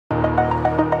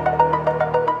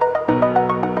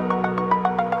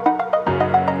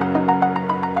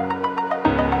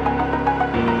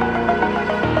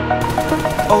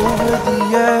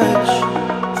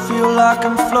like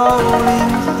I'm floating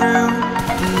through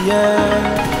the air.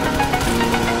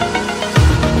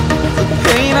 The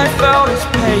pain I felt is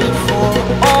paid for,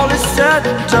 all is said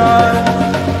and done.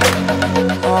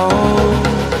 Oh,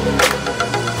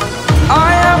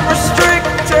 I am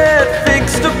restricted,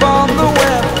 fixed upon the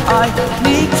web. I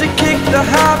need to kick the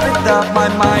habit that my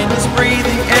mind is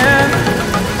breathing in.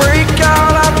 Break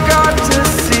out, I've got to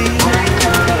see.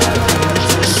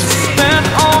 Spent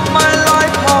all my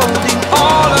life holding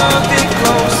all of it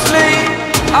closely.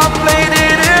 I played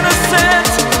it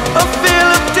innocent, a feel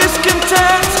of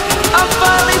discontent. I'm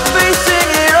finally facing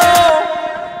it all,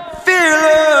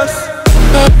 fearless.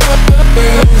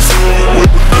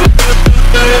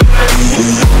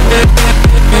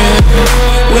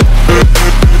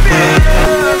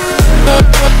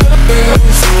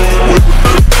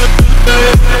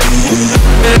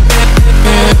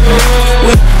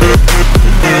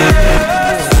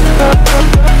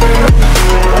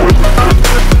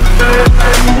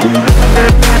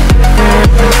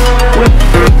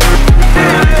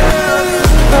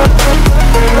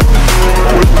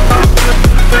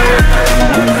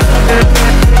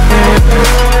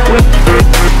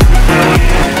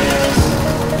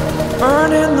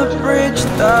 Burning the bridge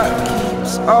that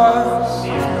keeps us.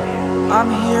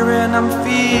 I'm here and I'm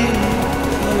feeling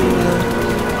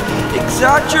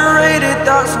exaggerated,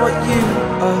 that's what you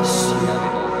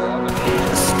assume.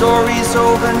 The story's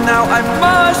over now, I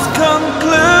must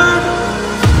conclude.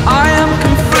 I am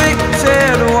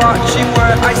conflicted, watching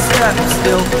where I step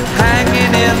still,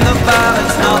 hanging in the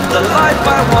balance. Not the life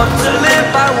I want to live,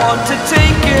 I want to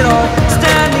take it all.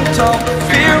 Standing tall,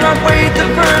 fear I weighed the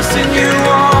person you